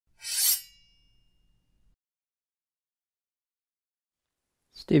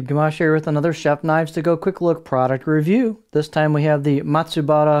Steve Gamache here with another Chef Knives to Go quick look product review. This time we have the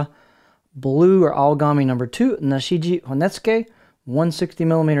Matsubara Blue or Aogami No. 2 Nashiji Honesuki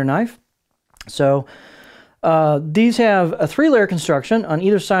 160mm knife. So these have a 3-layer construction. On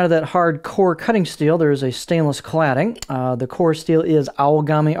either side of that hard core cutting steel, there is a stainless cladding. The core steel is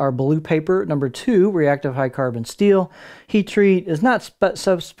Aogami or Blue Paper No. 2 reactive high carbon steel. Heat treat is not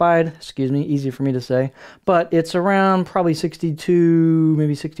specified, excuse me, easy for me to say, but it's around probably 62,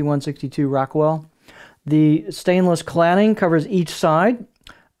 maybe 61, 62 Rockwell. The stainless cladding covers each side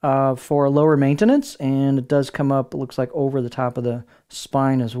for lower maintenance, and it does come up, it looks like, over the top of the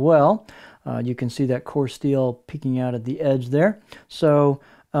spine as well. You can see that core steel peeking out at the edge there. So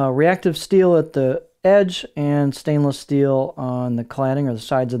reactive steel at the edge and stainless steel on the cladding or the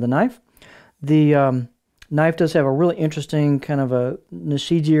sides of the knife. The knife does have a really interesting kind of a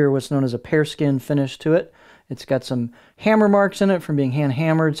Nashiji, or what's known as a pear skin finish to it. It's got some hammer marks in it from being hand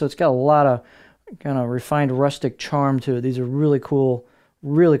hammered, so it's got a lot of kind of refined rustic charm to it. These are really cool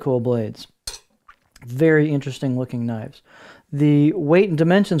blades. Very interesting looking knives. The weight and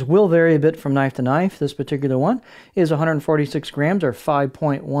dimensions will vary a bit from knife to knife. This particular one is 146 grams or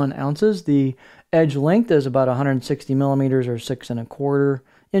 5.1 ounces. The edge length is about 160 millimeters or 6¼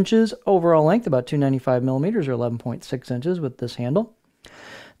 inches. Overall length about 295 millimeters or 11.6 inches with this handle.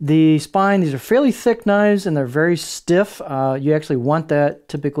 The spine, these are fairly thick knives and they're very stiff. You actually want that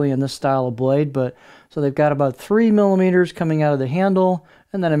typically in this style of blade, but so they've got about 3 millimeters coming out of the handle,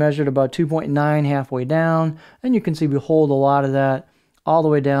 and then I measured about 2.9 halfway down, and you can see we hold a lot of that all the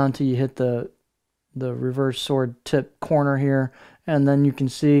way down till you hit the reverse sword tip corner here, and then you can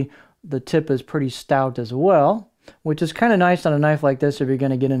see the tip is pretty stout as well, which is kind of nice on a knife like this if you're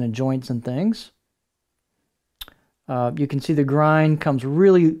going to get into joints and things. You can see the grind comes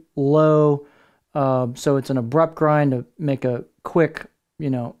really low, so it's an abrupt grind to make a quick,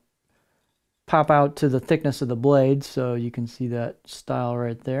 pop out to the thickness of the blade, so you can see that style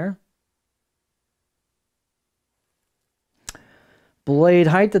right there. Blade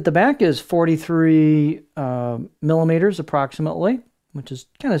height at the back is 43 millimeters approximately, which is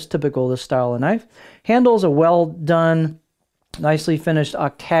kind of typical of this style of knife. Handle is a well done, nicely finished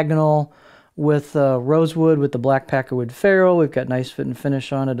octagonal with rosewood with the black packerwood ferrule. We've got nice fit and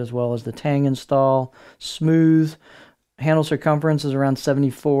finish on it, as well as the tang install, smooth. Handle circumference is around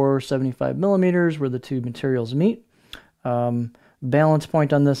 74, 75 millimeters where the two materials meet. Balance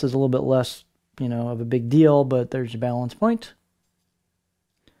point on this is a little bit less, of a big deal, but there's your balance point,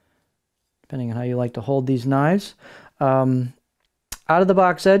 depending on how you like to hold these knives. Out of the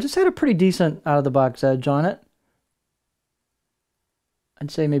box edge, it's had a pretty decent out of the box edge on it.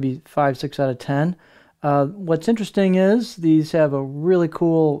 I'd say maybe 5, 6 out of 10. What's interesting is these have a really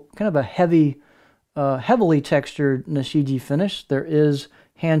cool, kind of a heavily textured Nashiji finish. There is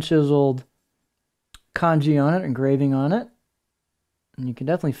hand chiseled kanji on it, engraving on it, and you can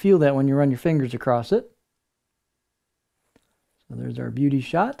definitely feel that when you run your fingers across it. So there's our beauty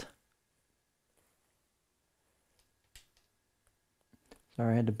shot.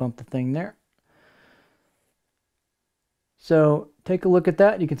 Sorry, I had to bump the thing there. So take a look at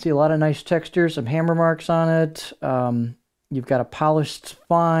that. You can see a lot of nice texture, some hammer marks on it. You've got a polished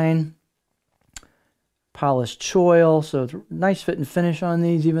spine, polished choil, so it's nice fit and finish on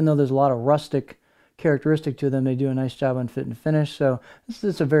these. Even though there's a lot of rustic characteristic to them, they do a nice job on fit and finish. So this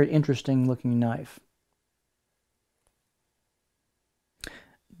is a very interesting looking knife.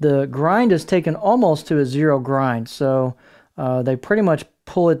 The grind is taken almost to a 0 grind, so they pretty much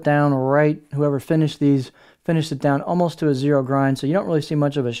pull it down right. Whoever finished these finished it down almost to a 0 grind, so you don't really see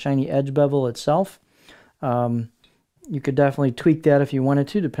much of a shiny edge bevel itself. You could definitely tweak that if you wanted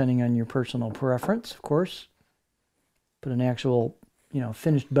to, depending on your personal preference, of course. Put an actual,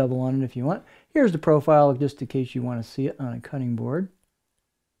 finished bevel on it if you want. Here's the profile, just in case you want to see it on a cutting board.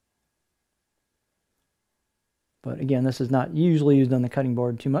 But again, this is not usually used on the cutting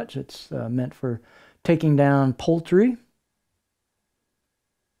board too much. It's meant for taking down poultry.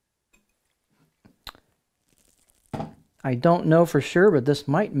 I don't know for sure, but this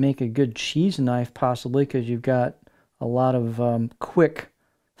might make a good cheese knife possibly, because you've got a lot of quick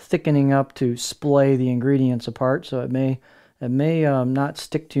thickening up to splay the ingredients apart, so it may not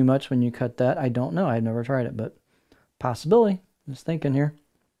stick too much when you cut that. I don't know. I've never tried it, but possibility. Just thinking here.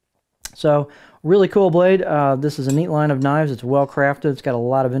 So really cool blade. This is a neat line of knives. It's well crafted. It's got a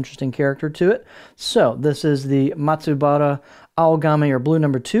lot of interesting character to it. So this is the Matsubara Aogami or Blue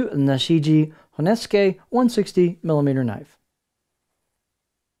No. 2 Nashiji Honesuki 160mm knife.